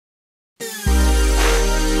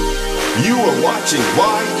You are watching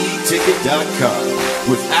Yeticket.com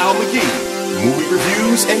with Al McGee, movie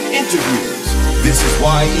reviews and interviews. This is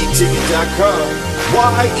Yeticket.com,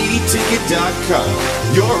 Yeticket.com,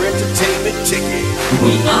 your entertainment ticket.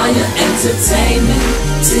 We are your entertainment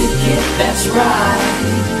ticket, that's right.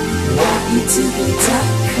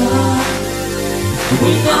 Yeticket.com.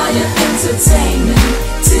 We are your entertainment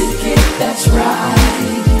ticket, that's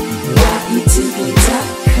right.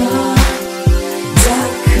 Yeticket.com.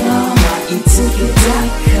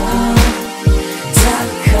 Yeticket.com.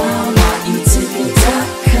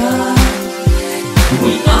 Yeticket.com.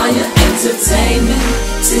 We are your entertainment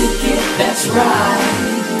ticket, that's right.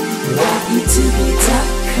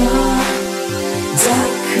 Yeticket.com.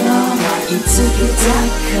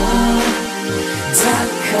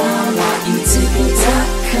 Yeticket.com.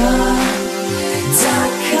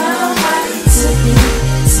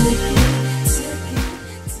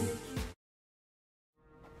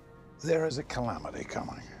 There is a calamity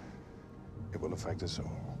coming. It will affect us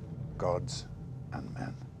all, gods and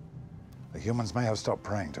men. The humans may have stopped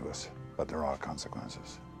praying to us, but there are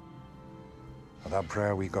consequences. Without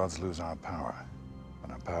prayer, we gods lose our power. When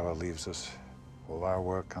our power leaves us, all our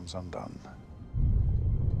work comes undone.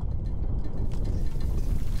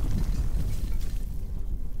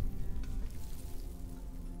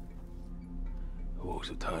 The walls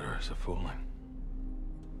of Tartarus are falling.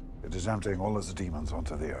 It is emptying all its demons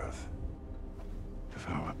onto the earth. If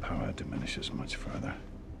our power diminishes much further,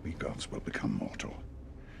 we gods will become mortal.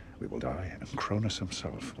 We will die, and Cronus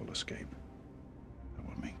himself will escape. That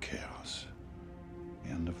will mean chaos.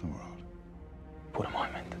 The end of the world. What am I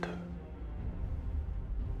meant to do?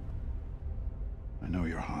 I know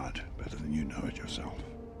your heart better than you know it yourself.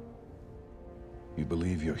 You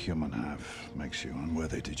believe your human half makes you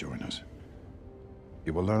unworthy to join us.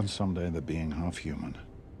 You will learn someday that being half human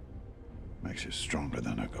makes you stronger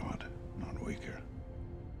than a god, not weaker.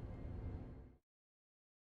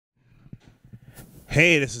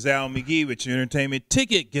 Hey, this is Al McGee with your entertainment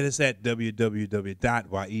ticket. Get us at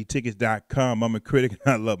www.yetickets.com. I'm a critic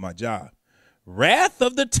and I love my job. Wrath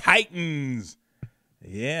of the Titans.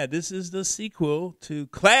 Yeah, this is the sequel to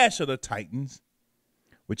Clash of the Titans,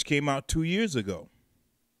 which came out 2 years ago.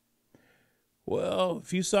 Well,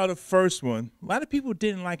 if you saw the first one, a lot of people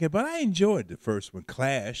didn't like it, but I enjoyed the first one,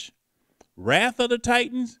 Clash. Wrath of the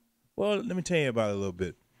Titans? Well, let me tell you about it a little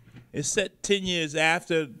bit. It's set 10 years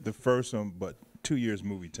after the first one, but 2 years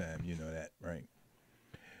movie time. You know that, right?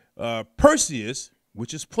 Perseus,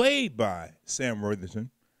 which is played by Sam Worthington,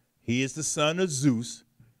 he is the son of Zeus,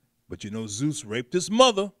 but you know Zeus raped his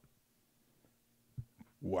mother.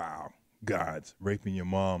 Wow, gods raping your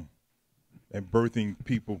mom and birthing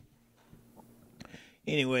people.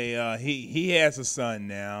 Anyway, he has a son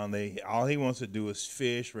now. All he wants to do is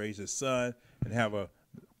fish, raise his son, and have a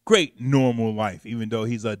great normal life, even though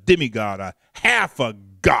he's a demigod, a half a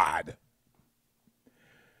god.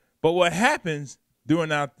 But what happens during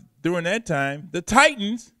that time, the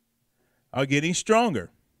Titans are getting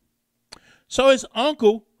stronger. So his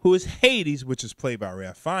uncle, who is Hades, which is played by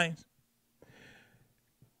Ralph Fiennes,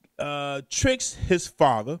 tricks his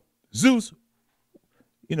father, Zeus,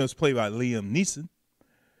 is played by Liam Neeson,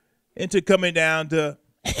 into coming down to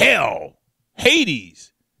hell,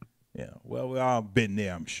 Hades. Yeah, well, we all been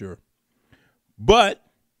there, I'm sure. But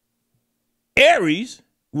Ares,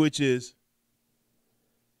 which is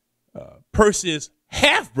Perseus'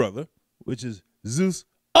 half-brother, which is Zeus'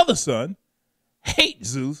 other son, hates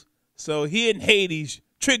Zeus. So he and Hades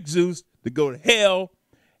trick Zeus to go to hell.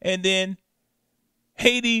 And then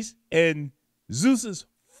Hades and Zeus'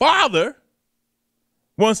 father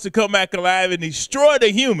wants to come back alive and destroy the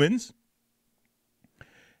humans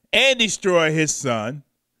and destroy his son,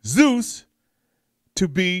 Zeus, to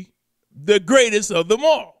be the greatest of them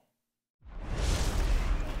all.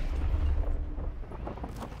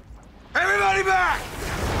 Everybody back!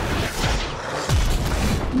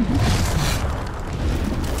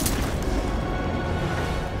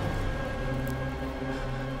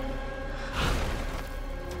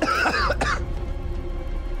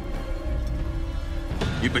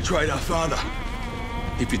 You betrayed our father.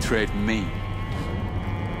 He betrayed me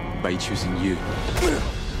by choosing you.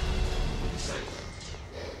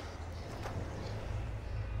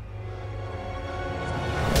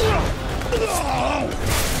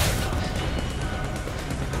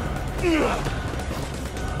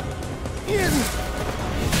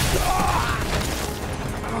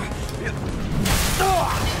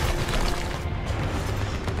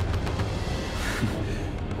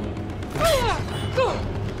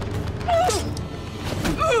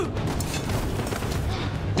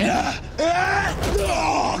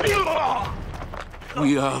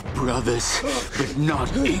 We are brothers, but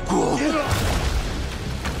not equal.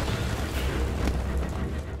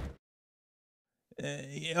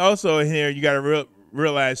 Also in here, you got to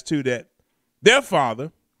realize, too, that their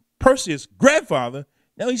father, Perseus' grandfather,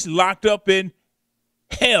 now he's locked up in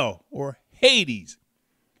hell or Hades,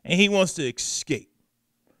 and he wants to escape.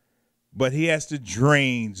 But he has to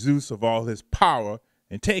drain Zeus of all his power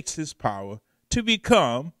and takes his power to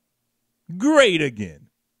become great again,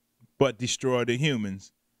 but destroy the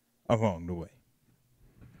humans along the way.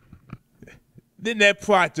 Didn't that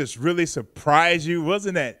plot just really surprise you?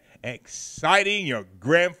 Wasn't that exciting? Your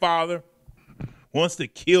grandfather wants to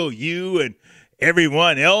kill you and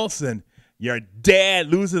everyone else, and your dad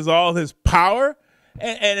loses all his power.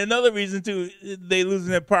 And another reason, too, they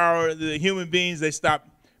losing their power, the human beings, they stop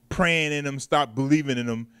praying in them, stop believing in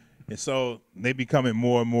them, and so they becoming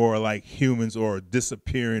more and more like humans or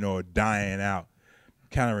disappearing or dying out.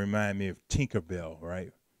 Kind of remind me of Tinkerbell,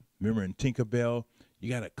 right? Remember in Tinkerbell, you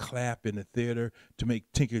got to clap in the theater to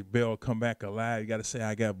make Tinkerbell come back alive. You got to say,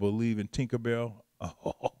 I got to believe in Tinkerbell.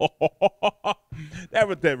 That's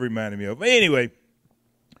what that reminded me of. But anyway,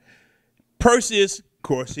 Perseus, of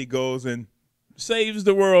course, he goes and saves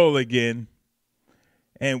the world again,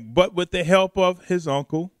 but with the help of his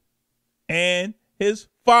uncle and his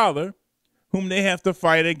father, whom they have to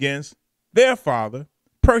fight against their father,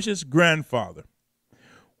 Perseus' grandfather.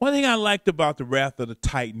 One thing I liked about The Wrath of the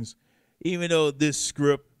Titans, even though this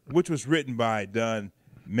script, which was written by Don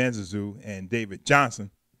Menzizu and David Johnson,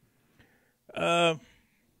 I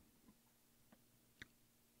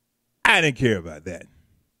didn't care about that.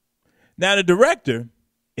 Now, the director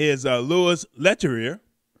is Louis Leterrier,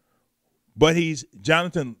 but he's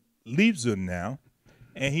Jonathan Liebesman now,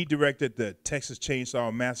 and he directed the Texas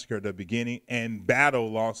Chainsaw Massacre, The Beginning, and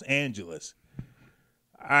Battle Los Angeles.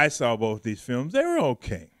 I saw both these films. They were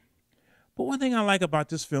okay. But one thing I like about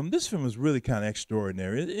this film is really kind of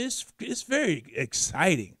extraordinary. It's very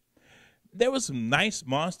exciting. There was some nice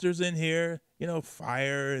monsters in here, you know,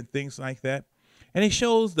 fire and things like that. And it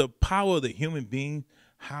shows the power of the human being,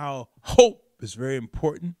 how hope is very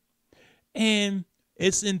important. And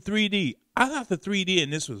it's in 3D. I thought the 3D in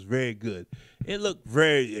this was very good. It looked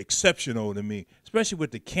very exceptional to me, especially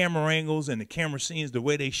with the camera angles and the camera scenes, the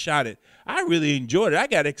way they shot it. I really enjoyed it. I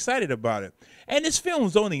got excited about it. And this film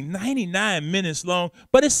was only 99 minutes long,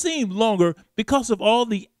 but it seemed longer because of all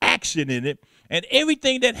the action in it and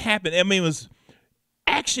everything that happened. I mean, it was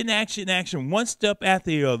action, action, action, one step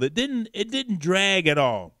after the other. It didn't drag at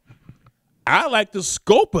all. I like the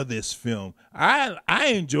scope of this film. I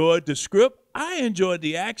enjoyed the script. I enjoyed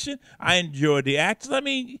the action. I enjoyed the actors. I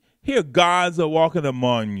mean, here gods are walking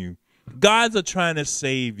among you. Gods are trying to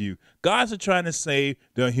save you. Gods are trying to save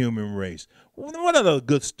the human race. What other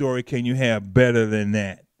good story can you have better than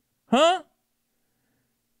that? Huh?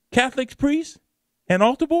 Catholic priests and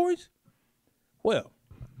altar boys? Well,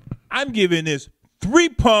 I'm giving this 3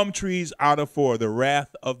 palm trees out of 4, The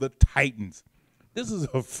Wrath of the Titans. This is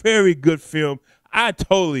a very good film. I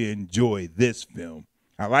totally enjoy this film.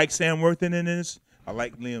 I like Sam Worthington in this. I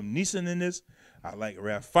like Liam Neeson in this. I like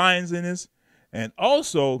Ralph Fiennes in this. And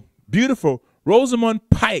also, beautiful Rosamund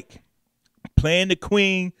Pike playing the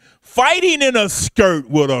queen, fighting in a skirt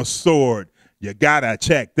with a sword. You gotta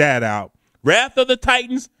check that out. Wrath of the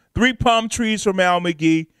Titans, 3 palm trees from Al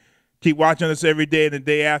McGee. Keep watching us every day and the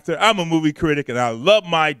day after. I'm a movie critic, and I love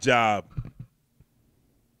my job.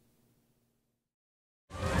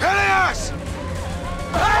 Perseus!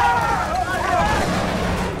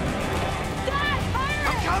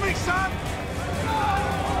 I'm coming, son!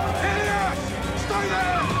 Perseus! Stay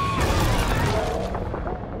there!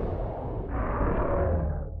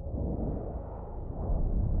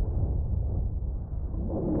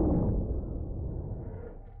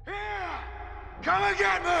 Here! Come and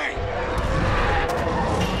get me!